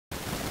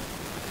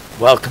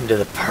Welcome to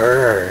the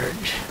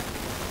Purge.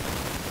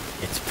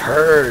 It's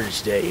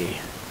Purge Day.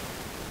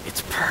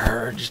 It's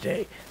Purge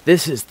Day.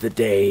 This is the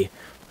day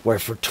where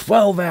for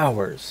 12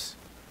 hours,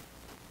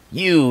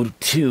 you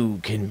too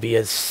can be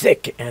as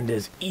sick and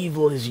as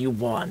evil as you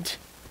want.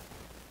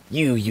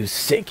 You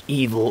sick,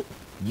 evil,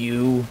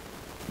 you.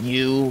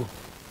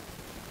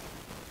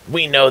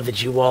 We know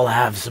that you all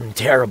have some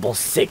terrible,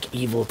 sick,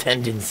 evil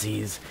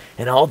tendencies,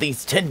 and all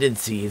these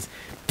tendencies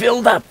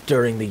build up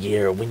during the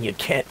year when you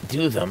can't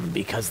do them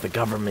because the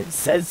government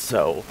says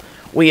so.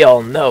 We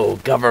all know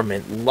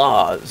government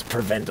laws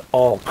prevent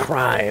all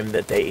crime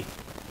that they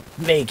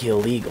make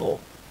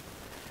illegal.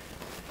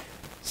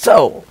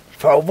 So,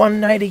 for one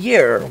night a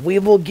year, we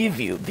will give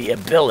you the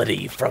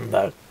ability from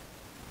the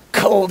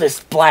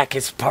coldest,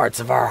 blackest parts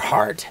of our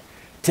heart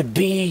to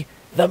be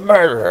the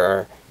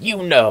murderer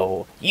you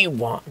know you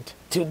want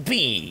to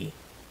be.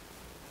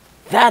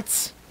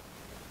 That's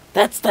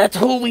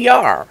who we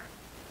are.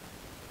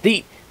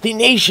 The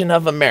nation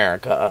of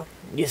America,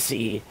 you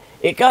see,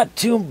 it got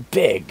too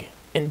big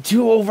and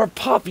too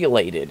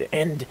overpopulated,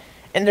 and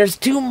there's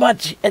too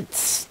much at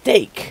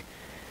stake.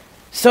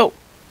 So,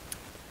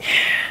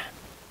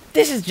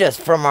 this is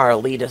just from our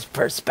elitist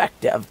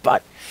perspective,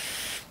 but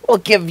we'll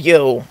give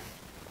you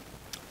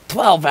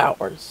 12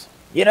 hours,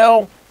 you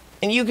know?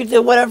 And you can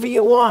do whatever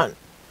you want.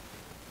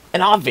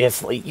 And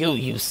obviously,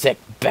 you sick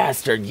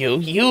bastard,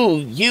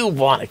 you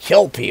want to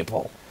kill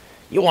people.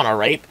 You want to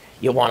rape,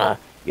 you want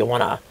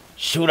to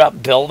shoot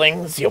up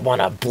buildings, you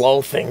want to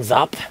blow things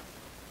up.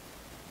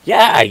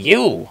 Yeah,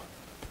 you.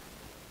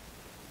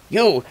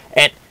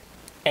 And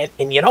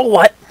you know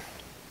what?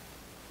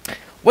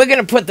 We're going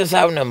to put this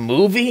out in a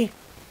movie,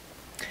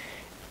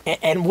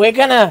 and we're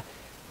going to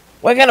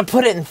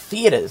put it in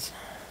theaters.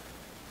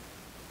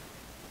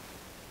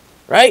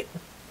 Right?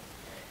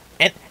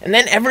 And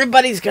then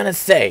everybody's going to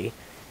say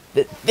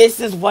that this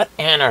is what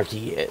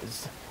anarchy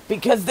is.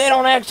 Because they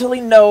don't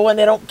actually know and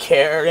they don't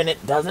care and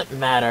it doesn't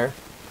matter.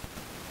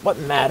 What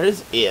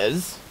matters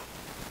is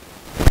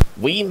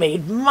we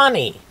made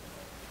money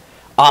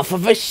off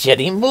of a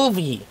shitty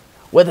movie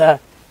with a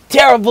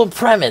terrible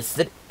premise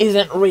that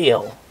isn't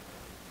real.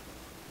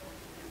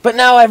 But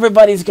now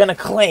everybody's going to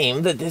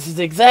claim that this is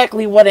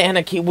exactly what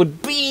anarchy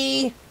would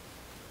be.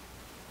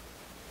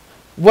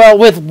 Well,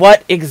 with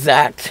what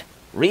exact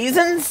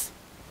reasons?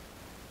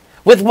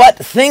 With what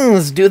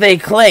things do they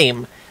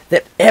claim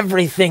that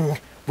everything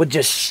would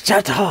just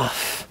shut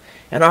off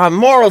and our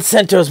moral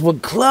centers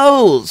would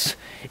close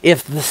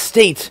if the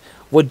state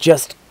would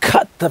just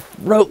cut the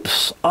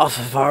ropes off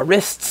of our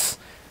wrists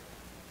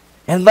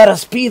and let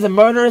us be the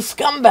murderous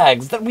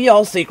scumbags that we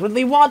all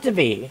secretly want to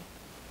be?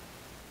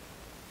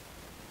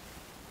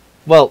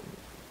 Well,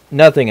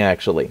 nothing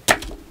actually.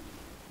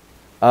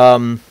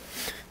 The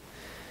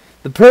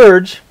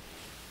Purge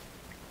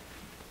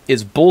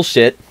is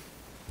bullshit,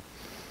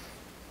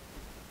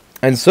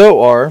 and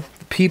so are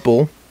the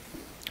people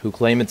who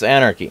claim it's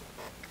anarchy.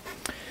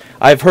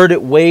 I've heard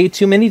it way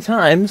too many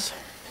times,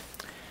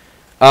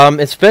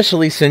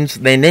 especially since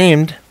they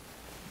named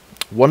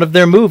one of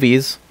their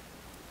movies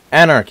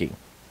Anarchy.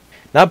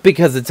 Not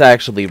because it's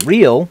actually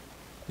real,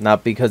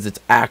 not because it's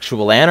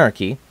actual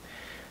anarchy,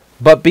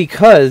 but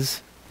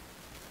because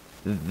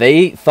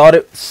they thought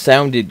it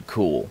sounded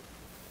cool.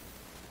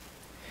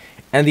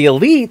 And the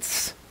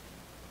elites,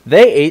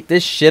 they ate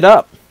this shit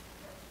up.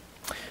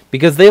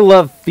 Because they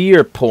love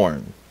fear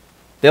porn.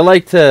 They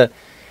like to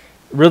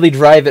really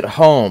drive it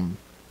home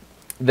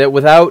that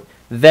without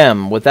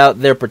them,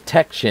 without their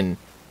protection,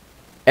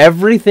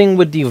 everything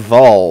would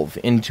devolve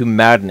into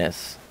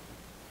madness.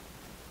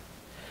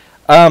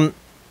 And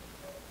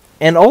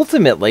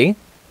ultimately,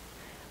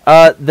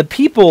 the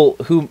people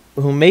who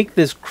make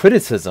this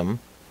criticism,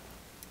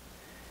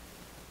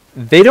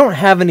 they don't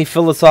have any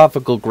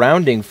philosophical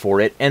grounding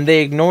for it, and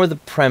they ignore the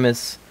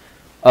premise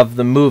of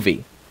the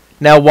movie.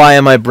 Now, why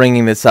am I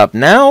bringing this up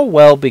now?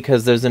 Well,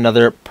 because there's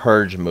another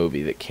Purge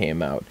movie that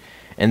came out.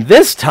 And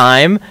this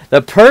time,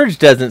 the Purge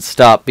doesn't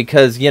stop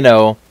because, you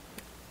know,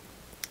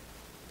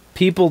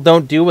 people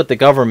don't do what the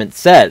government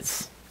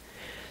says.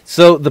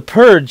 So, the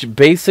Purge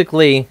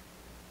basically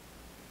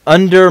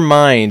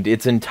undermined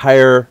its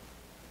entire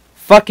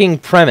fucking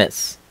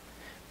premise.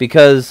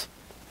 Because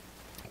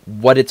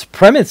what its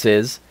premise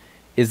is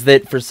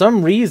that for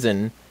some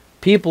reason,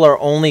 people are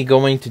only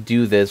going to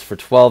do this for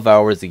 12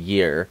 hours a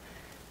year.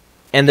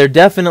 And they're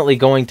definitely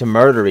going to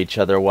murder each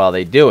other while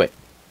they do it.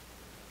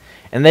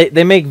 And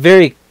they make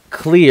very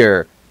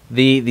clear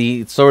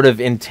the sort of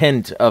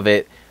intent of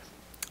it.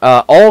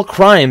 All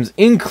crimes,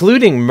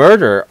 including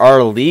murder,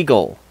 are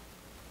legal.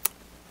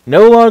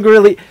 No longer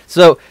illegal.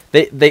 So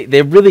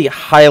they really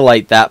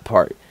highlight that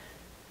part.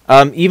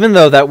 Even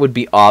though that would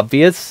be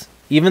obvious,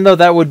 even though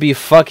that would be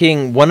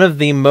fucking one of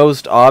the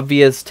most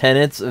obvious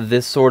tenets of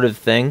this sort of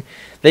thing,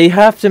 they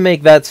have to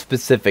make that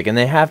specific, and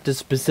they have to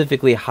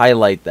specifically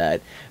highlight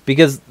that.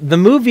 Because the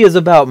movie is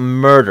about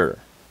murder.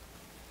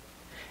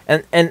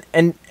 And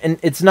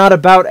it's not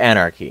about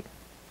anarchy.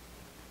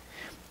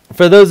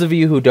 For those of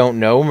you who don't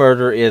know,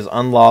 murder is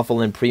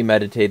unlawful and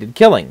premeditated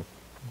killing.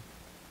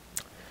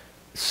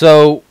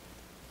 So,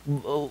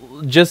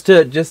 just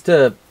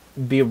to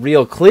be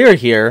real clear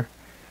here,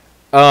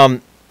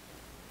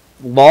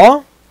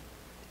 law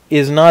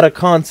is not a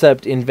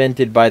concept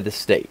invented by the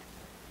state.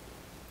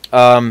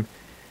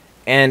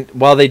 And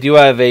while they do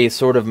have a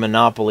sort of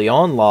monopoly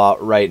on law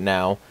right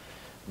now,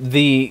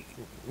 the,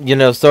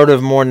 sort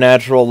of more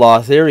natural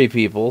law theory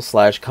people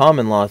 /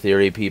 common law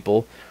theory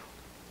people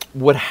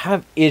would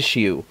have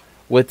issue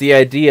with the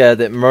idea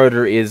that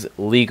murder is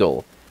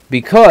legal,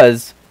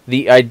 because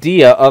the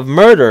idea of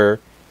murder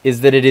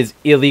is that it is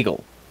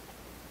illegal.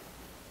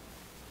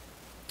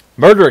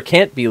 Murder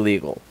can't be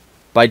legal,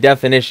 by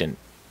definition.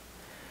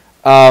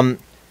 But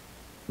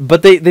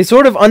they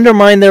sort of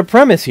undermine their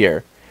premise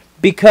here,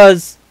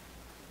 because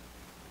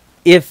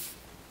if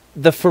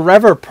the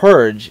Forever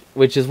Purge,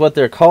 which is what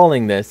they're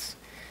calling this,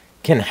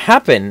 can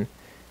happen,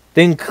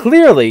 then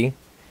clearly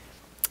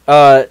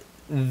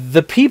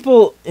the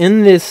people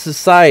in this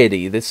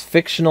society, this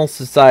fictional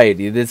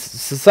society, this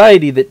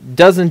society that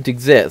doesn't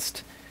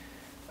exist,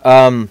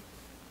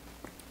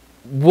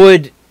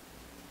 would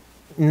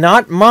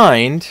not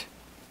mind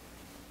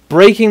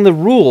breaking the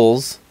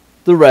rules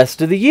the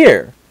rest of the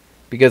year.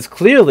 Because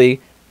clearly,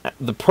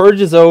 the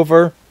purge is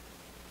over.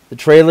 The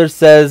trailer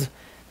says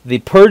the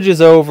purge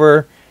is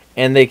over,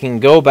 and they can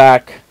go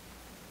back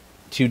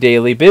to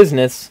daily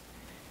business.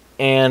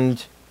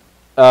 And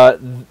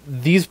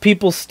these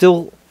people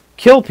still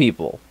kill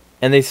people,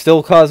 and they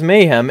still cause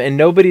mayhem, and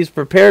nobody's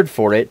prepared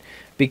for it,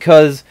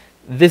 because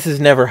this has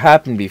never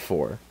happened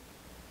before.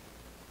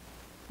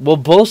 Well,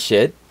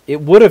 bullshit.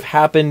 It would have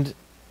happened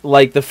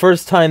like the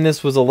first time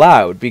this was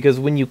allowed, because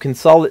when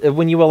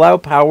you allow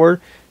power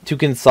to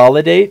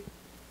consolidate,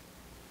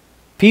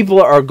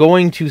 people are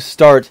going to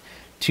start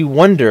to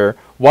wonder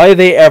why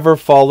they ever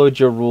followed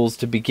your rules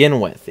to begin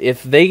with.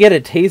 If they get a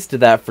taste of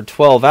that for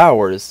 12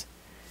 hours,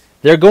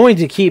 they're going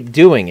to keep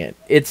doing it.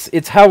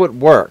 It's how it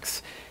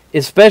works.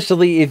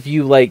 Especially if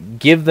you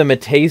give them a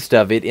taste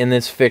of it in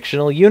this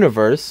fictional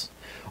universe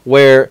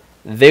where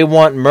they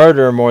want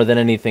murder more than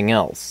anything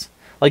else.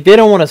 They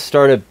don't want to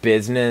start a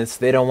business.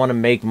 They don't want to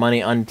make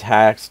money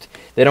untaxed.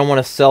 They don't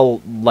want to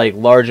sell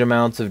large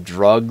amounts of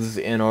drugs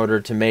in order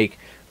to make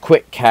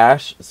quick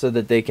cash so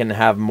that they can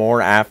have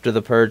more after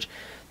the purge.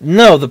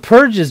 No, the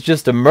purge is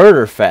just a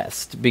murder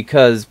fest,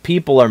 because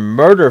people are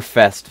murder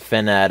fest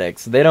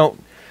fanatics. They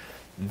don't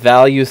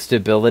value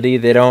stability.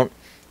 They don't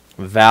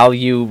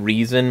value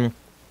reason.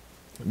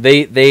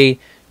 They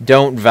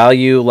don't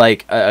value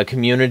a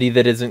community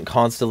that isn't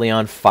constantly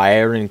on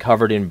fire and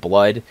covered in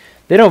blood.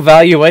 They don't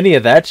value any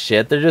of that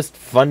shit. They're just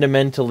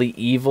fundamentally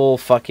evil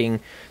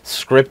fucking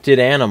scripted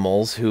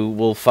animals who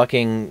will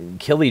fucking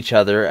kill each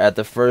other at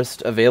the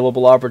first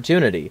available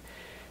opportunity.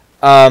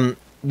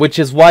 Which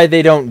is why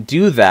they don't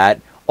do that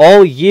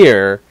all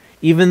year,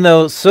 even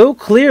though so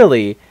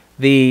clearly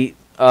the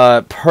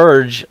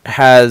purge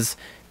has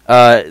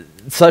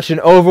such an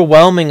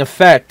overwhelming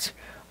effect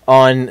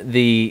on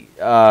the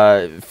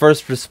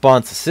first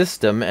response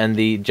system and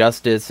the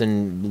justice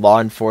and law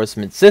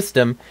enforcement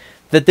system,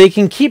 that they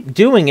can keep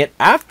doing it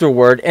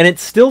afterward and it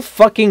still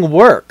fucking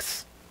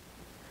works.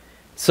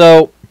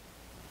 So,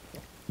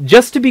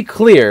 just to be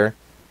clear,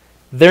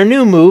 their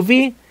new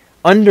movie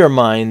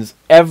undermines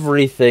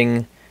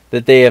everything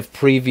that they have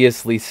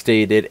previously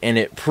stated, and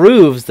it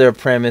proves their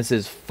premise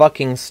is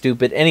fucking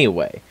stupid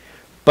anyway.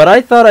 But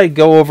I thought I'd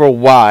go over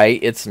why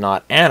it's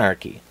not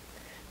anarchy.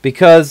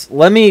 Because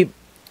let me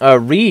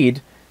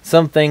read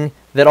something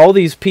that all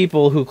these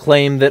people who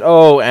claim that,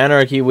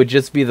 anarchy would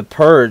just be the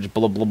purge,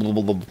 blah, blah, blah,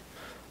 blah,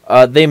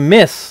 blah, they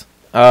miss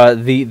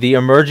the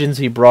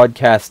emergency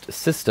broadcast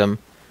system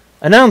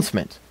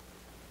announcement.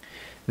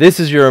 This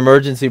is your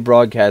emergency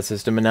broadcast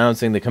system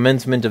announcing the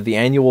commencement of the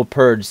annual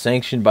purge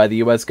sanctioned by the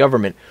U.S.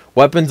 government.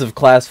 Weapons of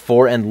Class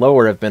 4 and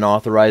lower have been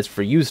authorized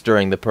for use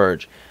during the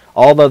purge.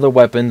 All other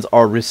weapons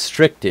are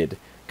restricted.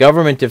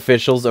 Government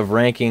officials of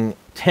ranking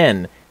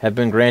 10 have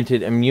been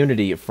granted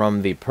immunity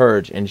from the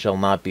purge and shall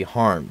not be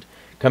harmed.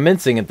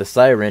 Commencing at the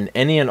siren,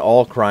 any and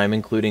all crime,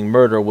 including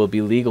murder, will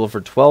be legal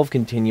for 12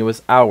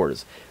 continuous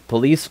hours.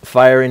 Police,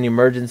 fire, and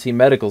emergency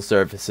medical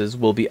services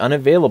will be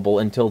unavailable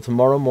until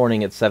tomorrow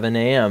morning at 7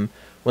 a.m.,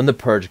 when the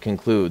purge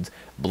concludes.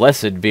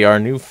 Blessed be our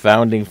new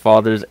founding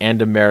fathers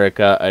and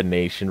America, a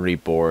nation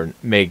reborn.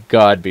 May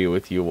God be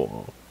with you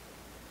all.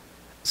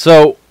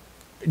 So,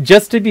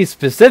 just to be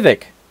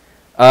specific,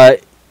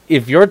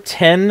 if you're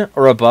 10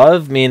 or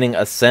above, meaning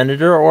a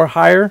senator or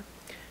higher,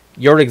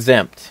 you're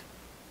exempt.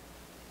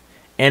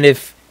 And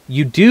if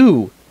you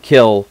do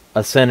kill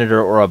a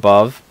senator or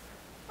above,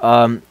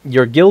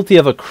 you're guilty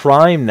of a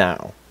crime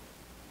now.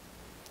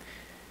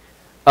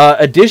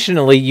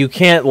 Additionally, you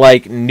can't,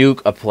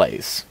 nuke a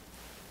place.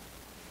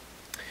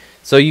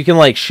 So you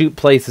can, shoot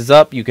places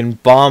up, you can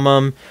bomb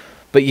them,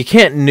 but you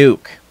can't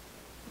nuke.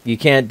 You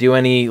can't do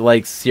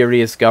any,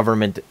 serious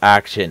government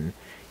action.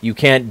 You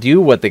can't do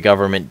what the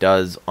government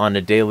does on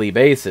a daily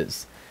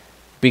basis,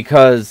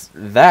 because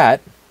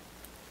that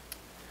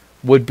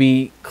would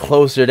be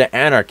closer to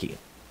anarchy.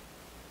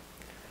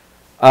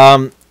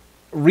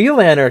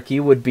 Real anarchy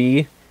would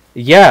be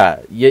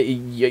Yeah,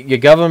 your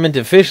government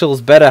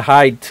officials better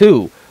hide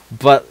too,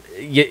 but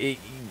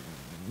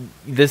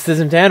this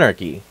isn't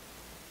anarchy.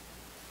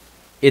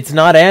 It's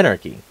not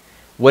anarchy.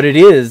 What it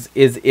is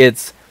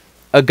it's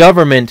a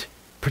government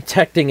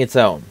protecting its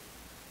own.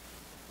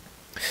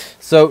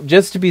 So,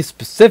 just to be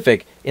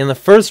specific, in the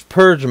first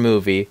Purge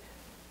movie,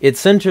 it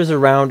centers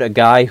around a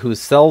guy who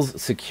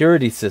sells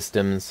security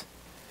systems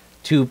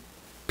to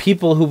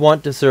people who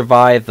want to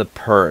survive the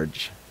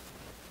Purge.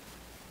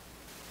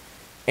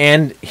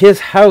 And his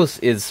house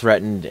is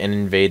threatened and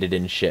invaded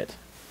and shit.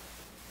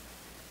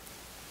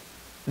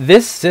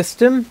 This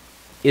system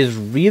is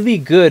really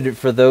good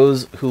for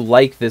those who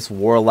like this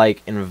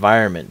warlike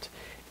environment.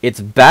 It's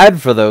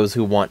bad for those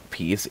who want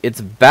peace.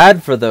 It's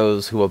bad for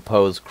those who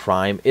oppose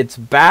crime. It's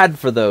bad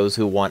for those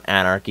who want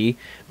anarchy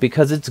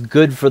because it's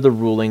good for the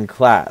ruling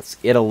class.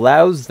 It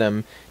allows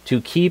them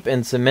to keep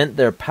and cement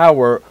their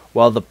power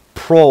while the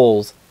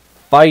proles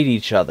fight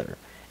each other.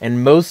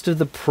 And most of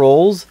the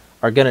proles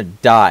are gonna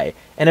die.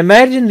 And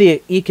imagine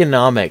the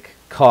economic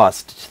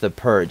cost to the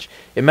Purge.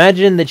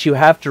 Imagine that you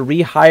have to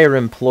rehire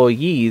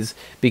employees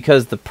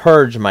because the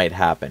Purge might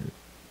happen.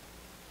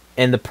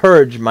 And the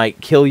Purge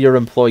might kill your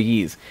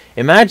employees.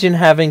 Imagine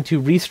having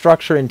to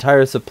restructure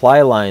entire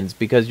supply lines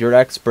because your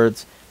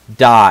experts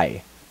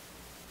die.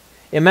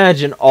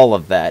 Imagine all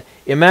of that.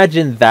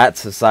 Imagine that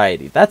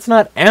society. That's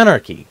not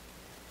anarchy.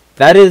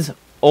 That is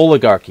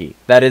oligarchy.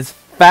 That is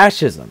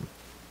fascism.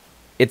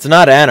 It's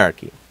not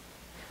anarchy.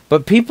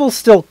 But people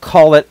still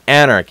call it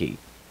anarchy.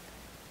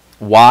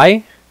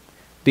 Why?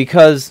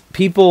 Because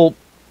people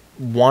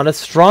want a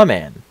straw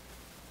man.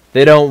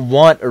 They don't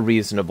want a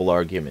reasonable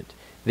argument.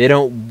 They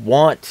don't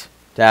want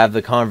to have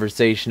the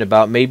conversation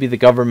about maybe the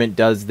government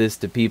does this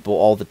to people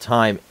all the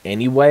time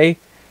anyway,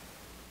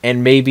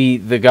 and maybe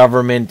the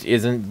government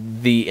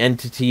isn't the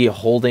entity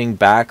holding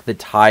back the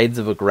tides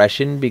of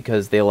aggression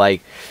because they,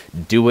 like,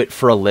 do it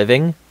for a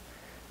living.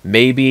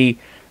 Maybe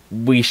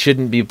we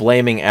shouldn't be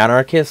blaming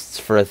anarchists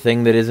for a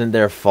thing that isn't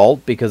their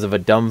fault because of a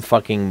dumb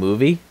fucking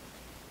movie.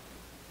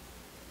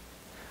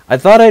 I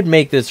thought I'd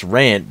make this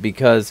rant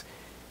because,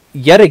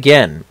 yet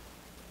again,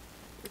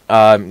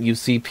 you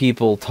see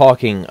people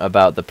talking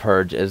about the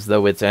Purge as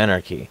though it's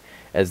anarchy,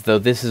 as though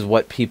this is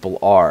what people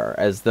are,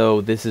 as though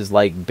this is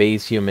like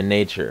base human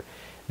nature.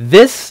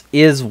 This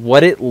is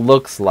what it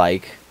looks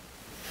like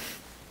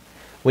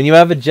when you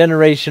have a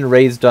generation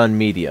raised on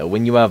media,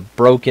 when you have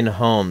broken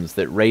homes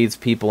that raise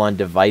people on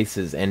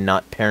devices and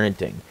not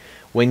parenting,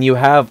 when you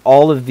have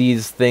all of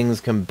these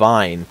things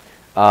combined,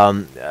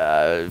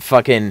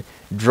 fucking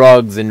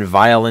drugs and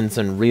violence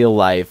in real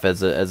life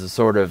as a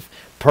sort of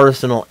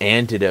personal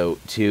antidote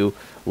to,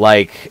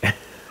 like,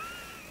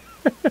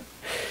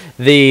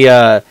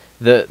 the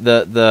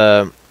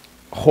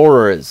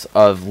horrors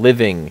of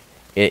living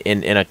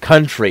in a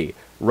country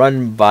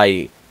run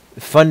by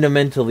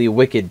fundamentally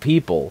wicked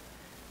people.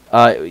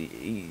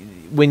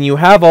 When you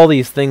have all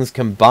these things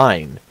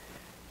combined,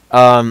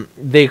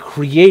 they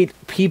create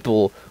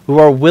people who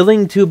are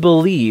willing to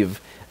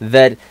believe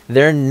that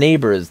their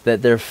neighbors,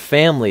 that their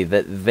family,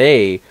 that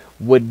they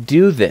would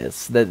do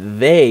this, that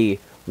they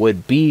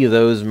would be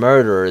those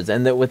murderers,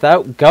 and that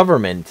without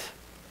government,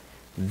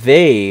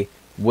 they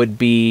would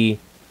be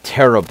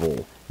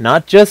terrible.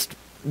 Not just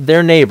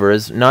their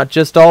neighbors, not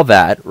just all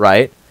that,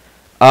 right?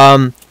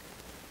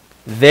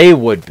 They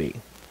would be.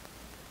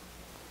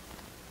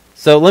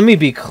 So let me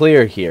be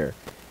clear here.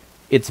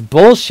 It's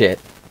bullshit,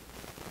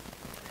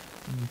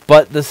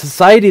 but the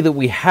society that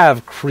we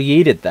have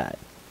created that.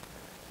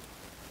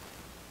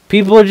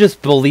 People are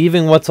just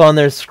believing what's on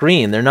their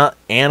screen. They're not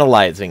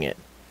analyzing it.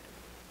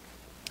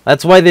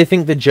 That's why they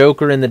think the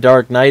Joker in The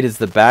Dark Knight is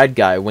the bad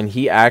guy when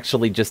he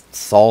actually just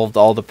solved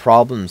all the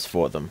problems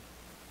for them.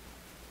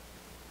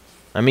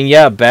 I mean,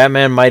 yeah,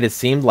 Batman might have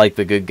seemed like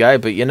the good guy,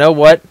 but you know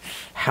what?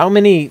 How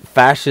many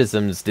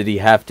fascisms did he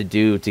have to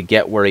do to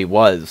get where he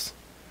was?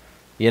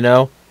 You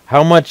know?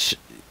 How much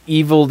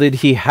evil did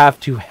he have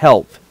to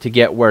help to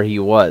get where he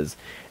was?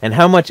 And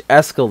how much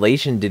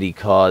escalation did he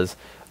cause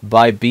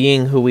by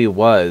being who he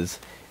was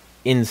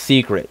in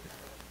secret?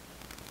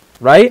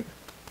 Right?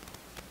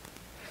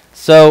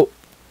 So,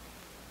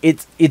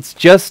 it's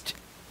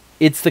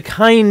the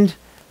kind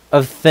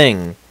of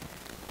thing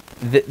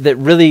that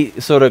really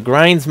sort of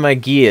grinds my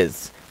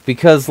gears.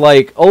 Because,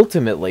 like,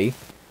 ultimately,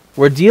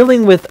 we're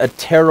dealing with a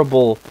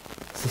terrible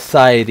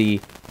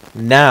society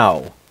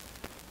now.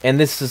 And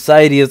this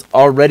society is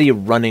already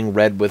running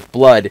red with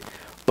blood.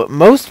 But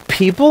most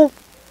people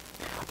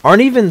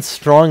aren't even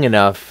strong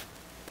enough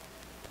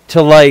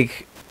to,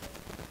 like,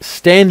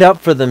 stand up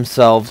for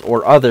themselves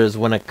or others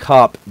when a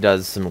cop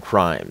does some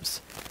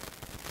crimes.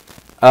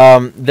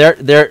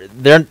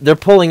 They're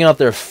pulling out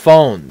their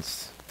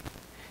phones.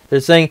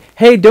 They're saying,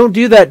 "Hey, don't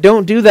do that,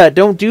 don't do that,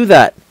 don't do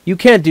that. You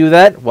can't do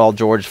that," while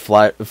George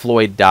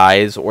Floyd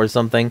dies or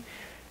something.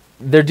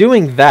 They're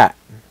doing that.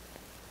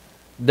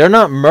 They're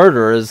not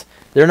murderers.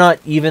 They're not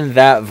even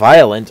that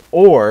violent.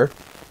 Or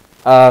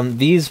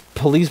these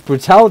police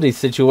brutality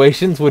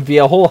situations would be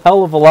a whole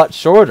hell of a lot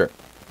shorter.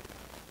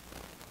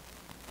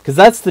 Because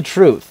that's the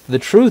truth. The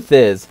truth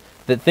is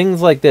that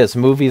things like this,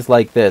 movies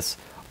like this,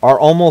 are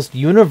almost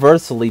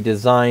universally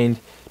designed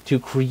to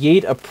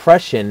create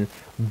oppression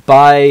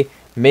by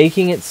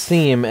making it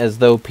seem as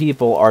though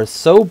people are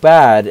so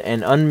bad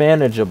and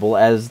unmanageable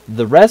as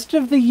the rest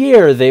of the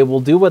year they will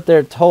do what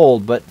they're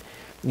told, but,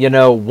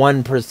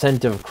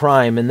 1% of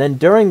crime, and then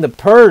during the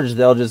purge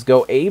they'll just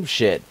go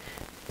apeshit.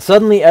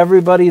 Suddenly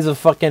everybody's a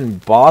fucking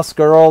boss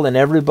girl, and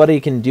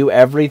everybody can do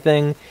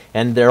everything,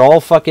 and they're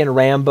all fucking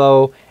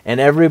Rambo,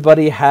 and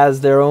everybody has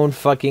their own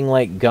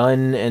fucking,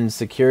 gun and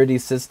security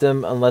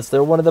system, unless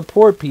they're one of the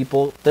poor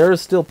people. There are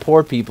still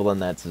poor people in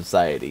that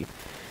society.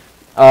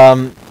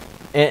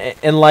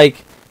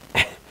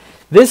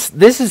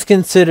 This is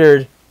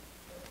considered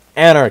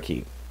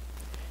anarchy,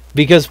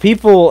 because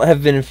people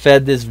have been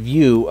fed this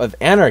view of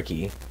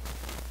anarchy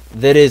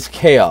that is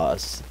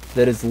chaos,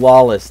 that is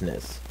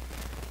lawlessness,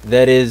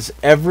 that is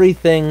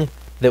everything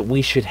that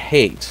we should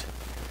hate,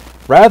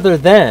 rather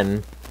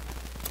than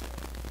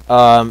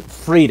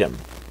freedom,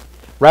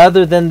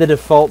 rather than the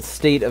default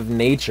state of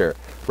nature,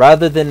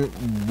 rather than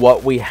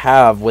what we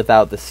have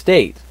without the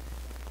state.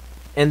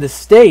 And the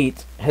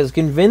state has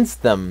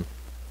convinced them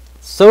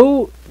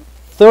so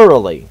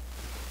thoroughly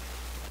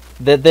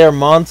that they're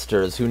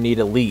monsters who need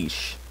a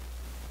leash,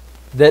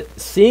 that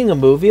seeing a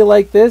movie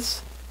like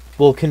this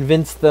will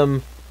convince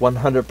them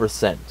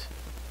 100%.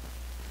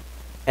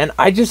 And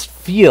I just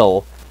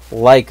feel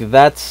like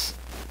it's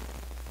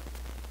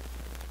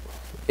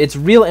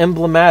real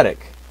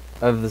emblematic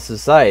of the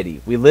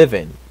society we live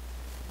in,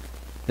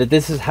 that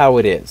this is how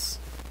it is.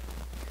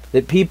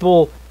 That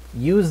people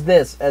use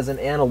this as an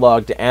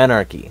analog to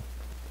anarchy,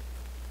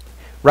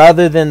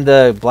 rather than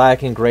the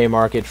black and gray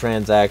market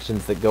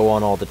transactions that go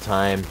on all the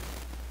time.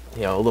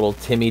 Little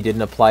Timmy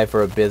didn't apply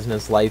for a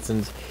business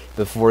license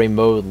before he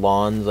mowed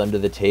lawns under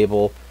the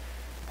table.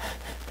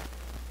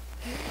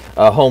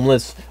 A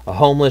homeless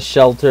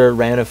shelter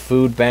ran a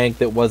food bank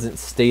that wasn't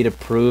state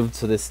approved,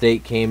 so the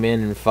state came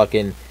in and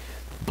fucking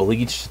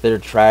bleached their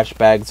trash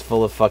bags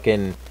full of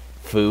fucking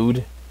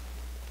food.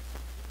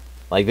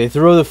 They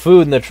threw the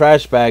food in the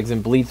trash bags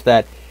and bleached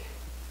that.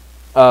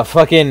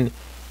 Fucking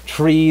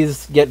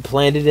trees get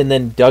planted and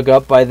then dug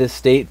up by the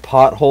state.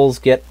 Potholes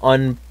get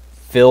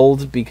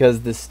unfilled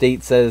because the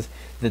state says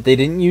that they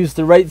didn't use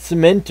the right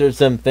cement or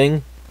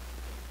something.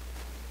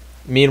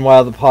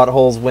 Meanwhile, the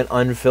potholes went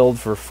unfilled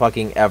for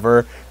fucking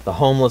ever. The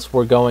homeless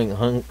were going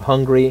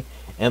hungry,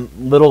 and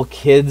little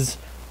kids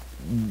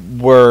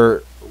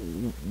were,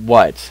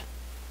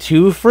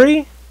 too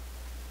free?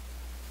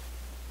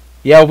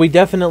 Yeah, we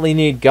definitely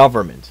need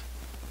government.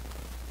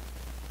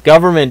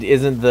 Government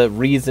isn't the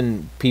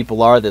reason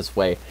people are this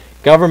way.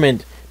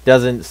 Government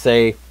doesn't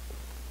say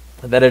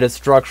that at a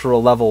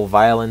structural level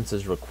violence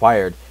is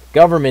required.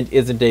 Government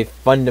isn't a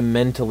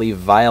fundamentally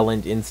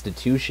violent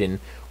institution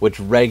which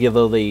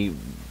regularly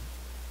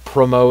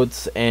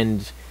promotes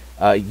and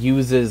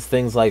uses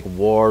things like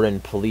war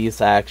and police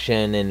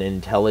action and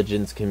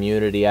intelligence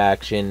community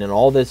action and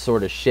all this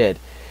sort of shit.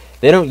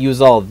 They don't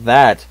use all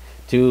that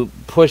to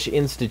push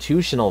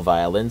institutional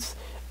violence.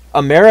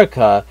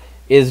 America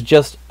is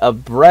just a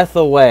breath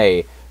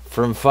away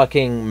from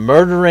fucking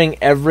murdering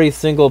every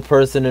single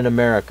person in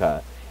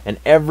America and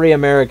every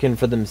American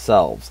for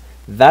themselves.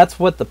 That's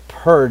what the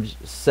purge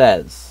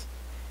says,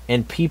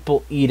 and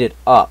people eat it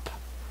up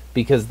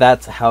because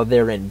that's how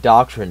they're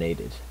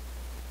indoctrinated.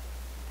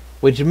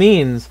 Which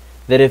means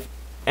that if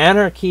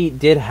anarchy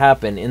did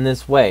happen in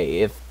this way,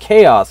 if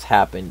chaos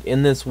happened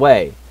in this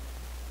way,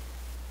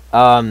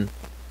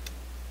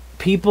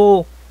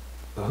 people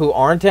who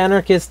aren't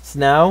anarchists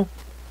now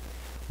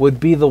would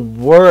be the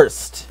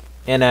worst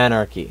in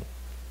anarchy.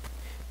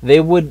 They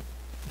would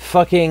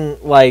fucking,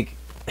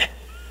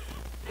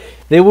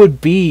 they would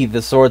be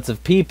the sorts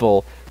of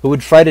people who would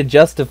try to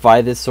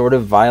justify this sort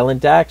of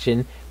violent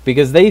action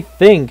because they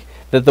think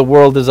that the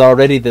world is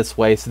already this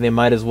way, so they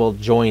might as well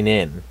join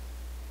in.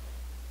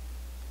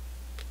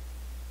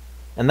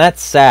 And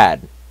that's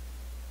sad.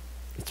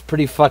 It's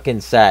pretty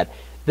fucking sad.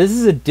 This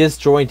is a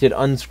disjointed,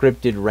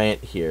 unscripted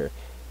rant here.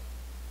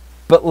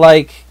 But,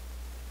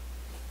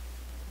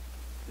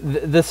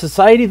 the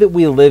society that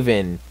we live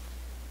in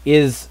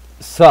is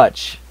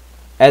such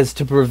as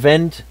to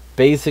prevent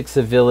basic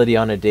civility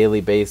on a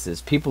daily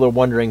basis. People are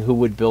wondering who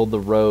would build the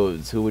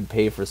roads, who would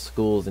pay for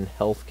schools and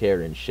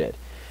healthcare and shit,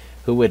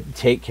 who would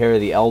take care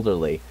of the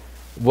elderly.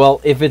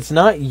 Well, if it's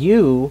not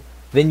you,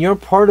 then you're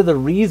part of the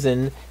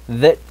reason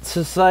that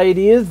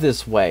society is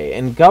this way,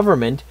 and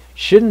government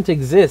shouldn't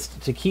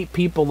exist to keep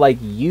people like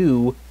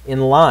you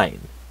in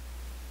line.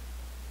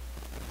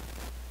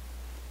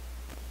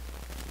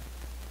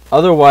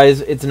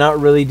 Otherwise, it's not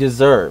really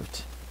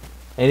deserved.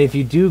 And if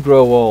you do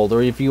grow old,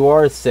 or if you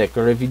are sick,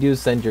 or if you do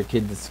send your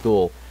kid to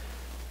school,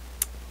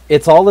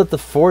 it's all at the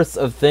force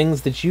of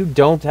things that you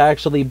don't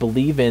actually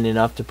believe in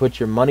enough to put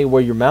your money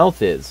where your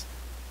mouth is.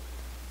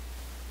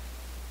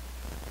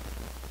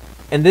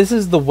 And this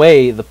is the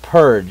way the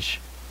purge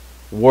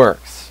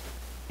works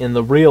in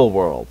the real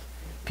world.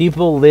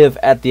 People live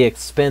at the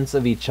expense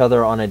of each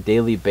other on a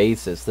daily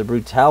basis. The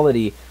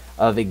brutality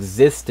of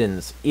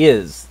existence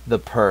is the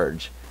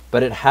purge.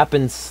 but it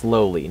happens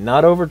slowly.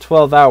 Not over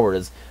 12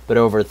 hours, but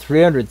over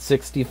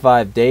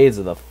 365 days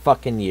of the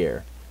fucking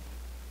year.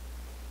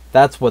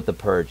 That's what the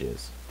purge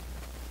is.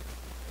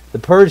 The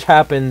purge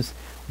happens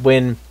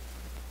when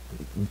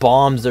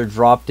bombs are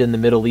dropped in the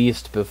Middle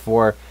East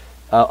before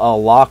a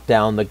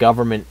lockdown the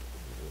government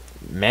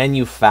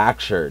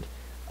manufactured,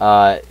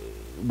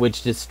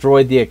 which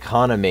destroyed the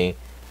economy,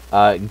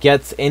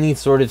 gets any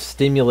sort of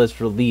stimulus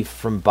relief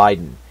from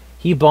Biden.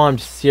 He bombed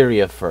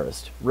Syria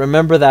first.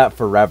 Remember that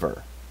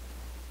forever.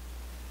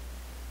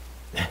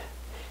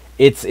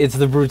 It's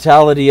the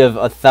brutality of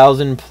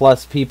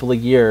 1,000+ people a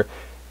year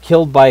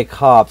killed by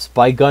cops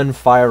by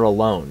gunfire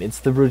alone. It's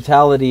the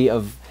brutality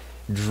of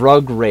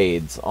drug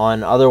raids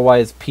on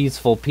otherwise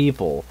peaceful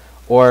people,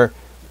 or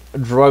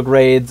drug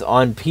raids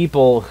on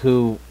people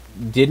who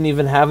didn't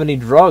even have any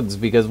drugs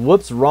because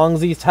whoops,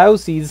 wrong's these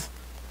housies.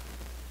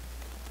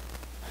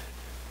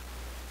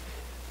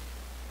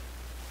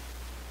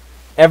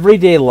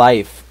 Everyday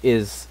life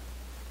is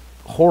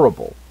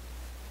horrible.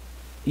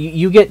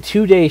 You get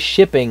 2-day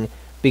shipping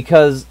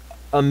because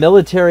a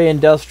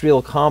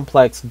military-industrial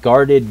complex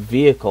guarded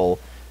vehicle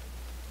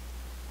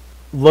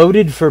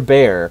loaded for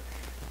bear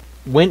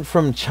went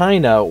from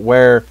China,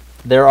 where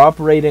they're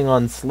operating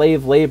on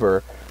slave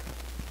labor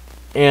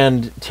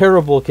and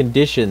terrible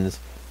conditions,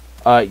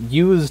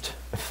 used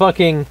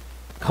fucking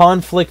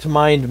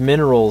conflict-mined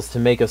minerals to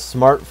make a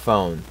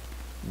smartphone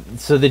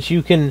so that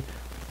you can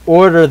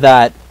order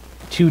that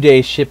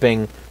 2-day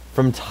shipping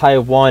from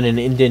Taiwan and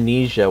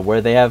Indonesia,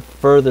 where they have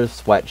further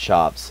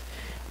sweatshops.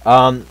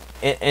 And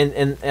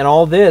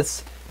all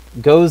this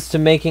goes to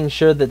making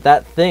sure that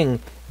that thing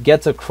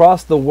gets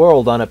across the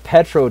world on a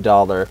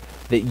petrodollar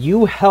that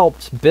you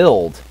helped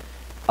build,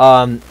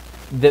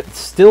 that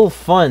still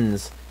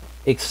funds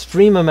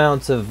extreme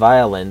amounts of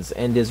violence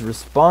and is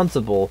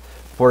responsible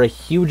for a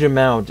huge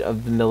amount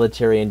of the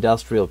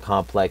military-industrial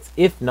complex,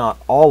 if not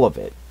all of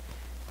it.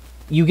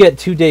 You get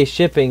 2-day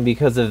shipping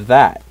because of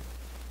that.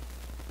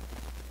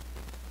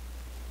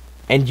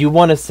 And you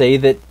want to say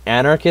that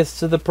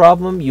anarchists are the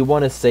problem? You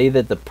want to say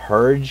that the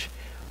purge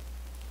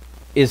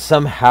is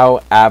somehow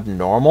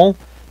abnormal?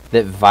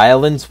 That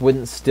violence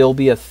wouldn't still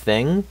be a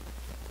thing?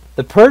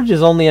 The purge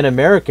is only in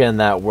America in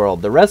that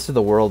world. The rest of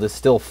the world is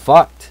still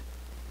fucked.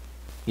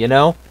 You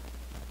know?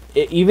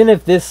 Even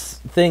if this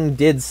thing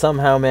did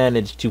somehow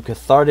manage to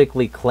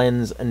cathartically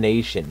cleanse a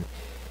nation,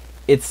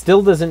 it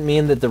still doesn't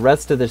mean that the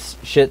rest of this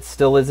shit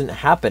still isn't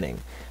happening.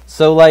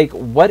 So, like,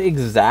 what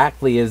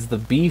exactly is the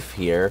beef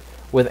here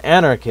with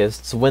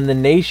anarchists when the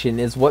nation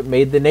is what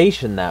made the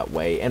nation that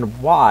way? And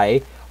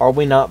why are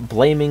we not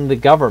blaming the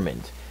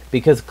government?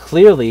 Because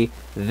clearly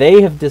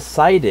they have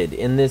decided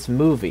in this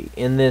movie,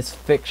 in this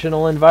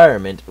fictional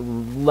environment,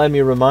 let me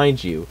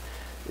remind you,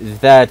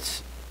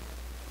 that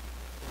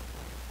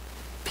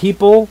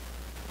people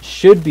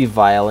should be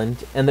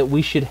violent and that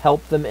we should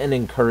help them and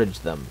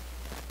encourage them.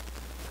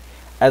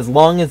 As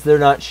long as they're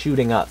not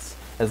shooting us.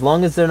 As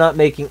long as they're not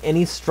making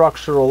any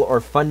structural or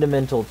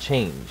fundamental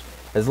change.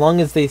 As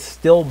long as they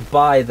still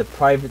buy the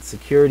private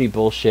security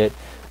bullshit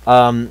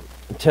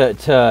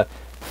to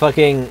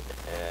fucking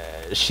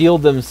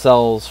shield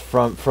themselves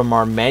from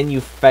our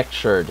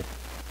manufactured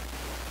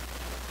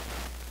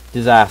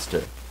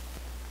disaster.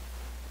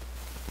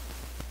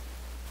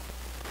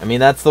 I mean,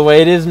 that's the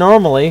way it is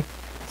normally,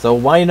 so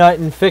why not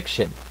in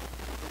fiction?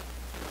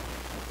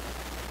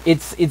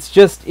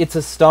 It's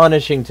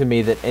astonishing to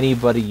me that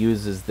anybody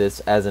uses this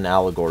as an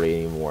allegory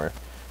anymore,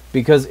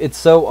 because it's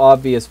so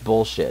obvious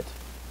bullshit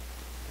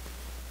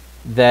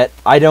that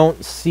I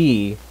don't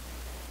see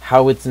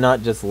how it's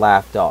not just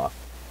laughed off.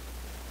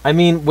 I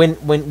mean,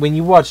 when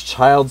you watch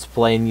Child's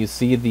Play and you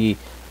see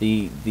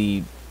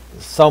the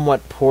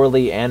somewhat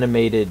poorly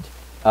animated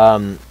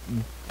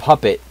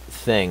puppet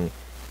thing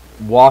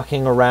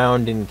walking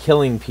around and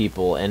killing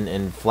people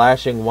and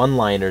flashing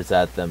one-liners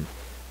at them,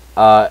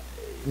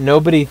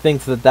 nobody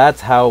thinks that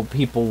that's how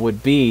people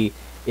would be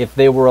if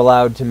they were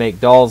allowed to make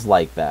dolls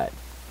like that.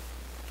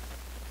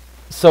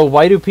 So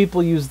why do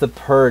people use the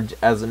purge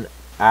as an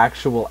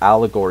actual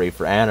allegory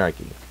for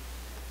anarchy?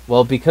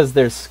 Well, because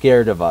they're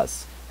scared of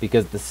us.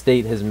 Because the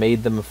state has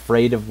made them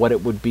afraid of what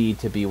it would be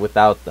to be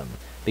without them.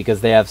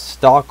 Because they have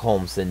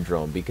Stockholm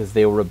Syndrome. Because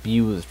they were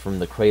abused from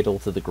the cradle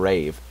to the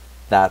grave.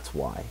 That's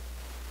why.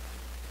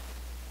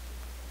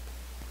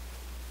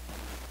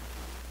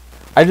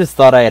 I just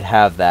thought I'd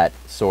have that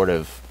sort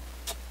of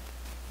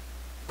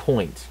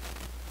point.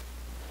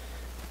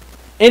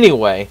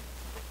 Anyway,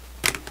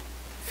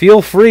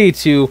 feel free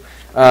to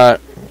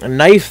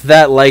knife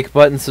that like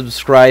button,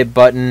 subscribe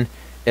button,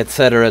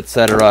 etc.,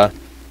 etc.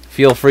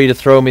 Feel free to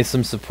throw me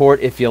some support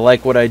if you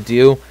like what I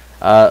do.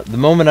 The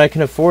moment I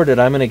can afford it,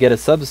 I'm going to get a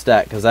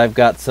Substack, because I've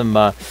got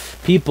some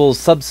people's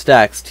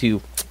Substacks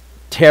to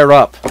tear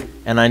up,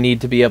 and I need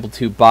to be able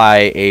to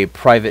buy a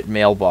private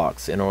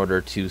mailbox in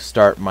order to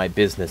start my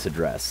business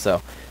address. So,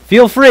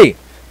 feel free!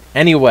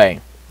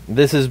 Anyway,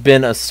 this has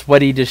been a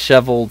sweaty,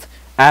 disheveled,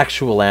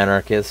 actual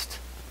anarchist.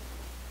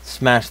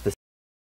 Smash the